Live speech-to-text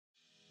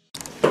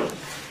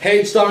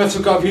Hey, it's Tom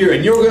here,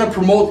 and you're gonna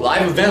promote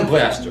Live Event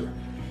Blaster.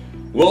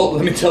 Well,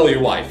 let me tell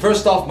you why.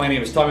 First off, my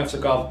name is Tom.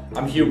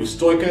 I'm here with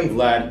Stoica and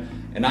Vlad,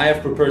 and I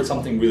have prepared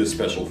something really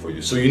special for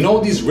you. So you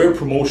know these rare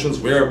promotions,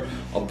 rare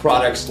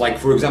products, like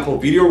for example,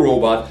 Video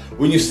Robot,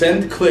 when you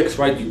send clicks,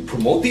 right, you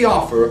promote the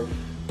offer,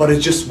 but it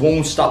just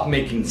won't stop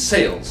making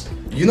sales.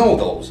 You know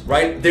those,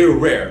 right? They're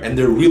rare and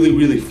they're really,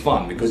 really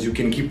fun because you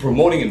can keep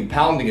promoting and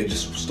pounding it,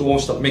 just still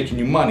won't stop making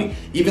you money,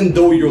 even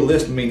though your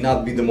list may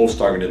not be the most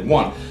targeted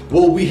one.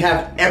 Well, we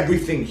have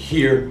everything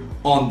here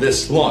on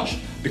this launch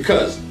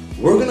because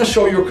we're gonna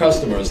show your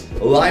customers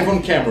live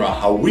on camera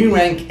how we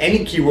rank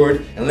any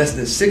keyword in less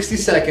than 60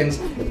 seconds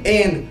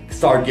and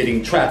start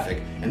getting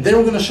traffic. And then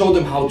we're gonna show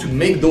them how to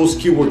make those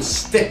keywords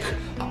stick,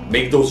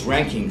 make those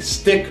rankings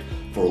stick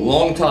for a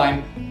long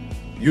time,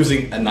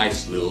 using a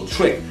nice little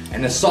trick.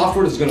 And the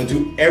software is gonna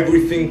do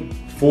everything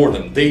for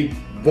them. They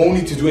won't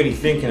need to do any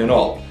thinking at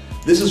all.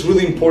 This is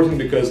really important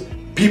because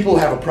people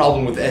have a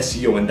problem with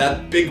SEO, and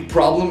that big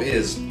problem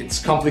is it's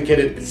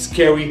complicated, it's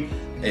scary,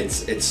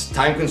 it's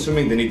time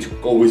consuming, they need to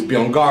always be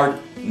on guard.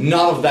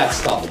 None of that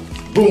stuff.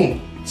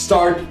 Boom,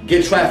 start,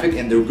 get traffic,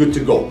 and they're good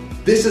to go.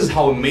 This is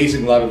how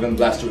amazing Live Event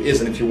Blaster is,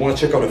 and if you want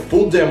to check out a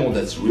full demo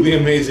that's really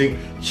amazing,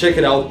 check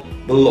it out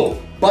below.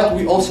 But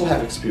we also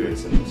have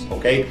experience in this,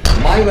 okay?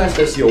 My last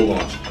SEO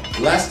launch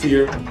last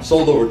year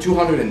sold over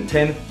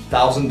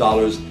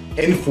 $210,000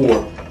 in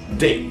 4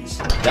 days.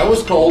 That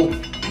was called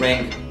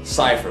Rank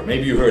Cypher.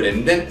 Maybe you heard it.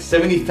 And then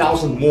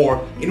 70,000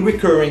 more in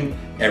recurring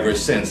ever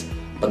since.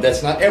 But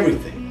that's not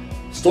everything.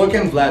 Stoica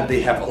and Vlad,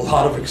 they have a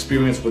lot of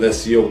experience with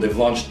SEO. They've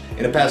launched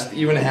in the past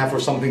year and a half or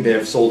something. They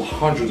have sold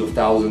hundreds of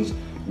thousands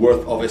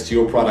worth of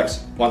SEO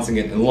products. Once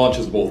again, in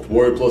launches both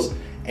Warrior Plus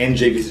and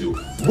JVZoo.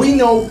 We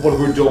know what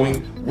we're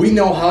doing. We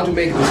know how to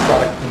make this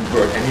product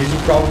convert, and as you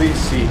probably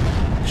see,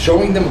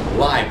 showing them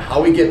live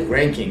how we get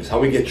rankings, how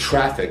we get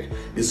traffic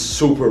is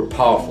super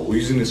powerful. We're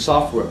using the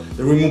software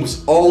that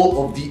removes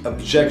all of the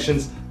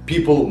objections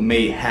people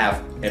may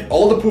have, and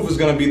all the proof is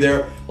going to be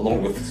there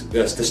along with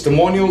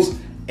testimonials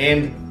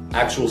and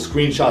actual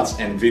screenshots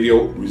and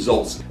video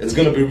results. It's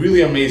going to be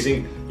really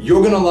amazing.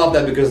 You're going to love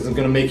that because it's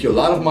going to make you a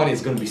lot of money.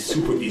 It's going to be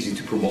super easy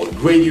to promote.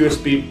 Great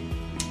USP,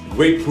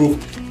 great proof,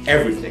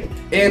 everything.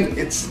 And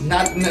it's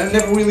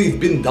never really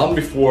been done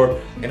before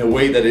in a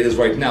way that it is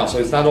right now. So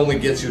it's not only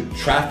gets you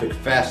traffic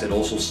fast, it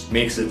also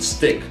makes it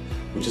stick,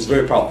 which is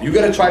very powerful. You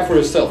gotta try it for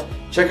yourself.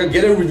 Check out,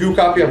 get a review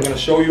copy. I'm gonna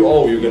show you.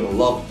 Oh, you're gonna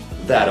love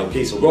that.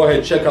 Okay, so go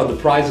ahead, check out the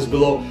prizes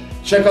below.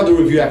 Check out the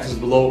review access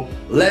below.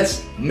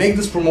 Let's make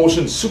this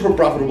promotion super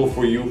profitable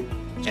for you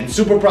and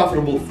super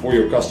profitable for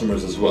your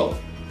customers as well.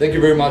 Thank you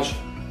very much.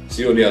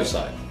 See you on the other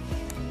side.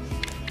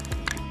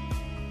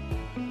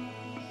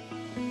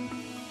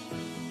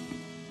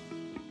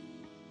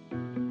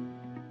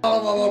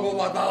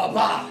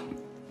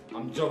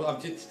 I'm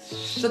joking.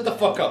 Shut the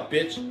fuck up,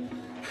 bitch.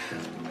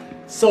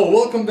 So,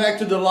 welcome back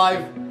to the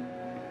live.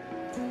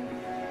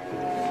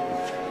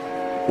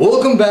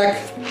 Welcome back.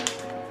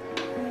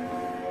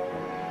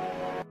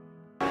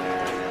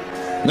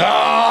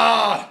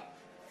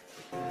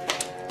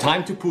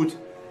 Time to put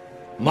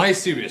my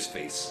serious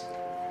face.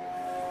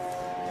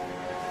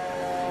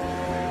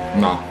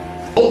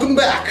 Welcome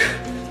back.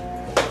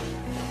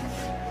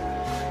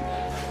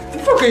 What the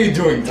fuck are you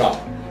doing, Tom?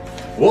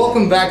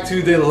 Welcome back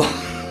to the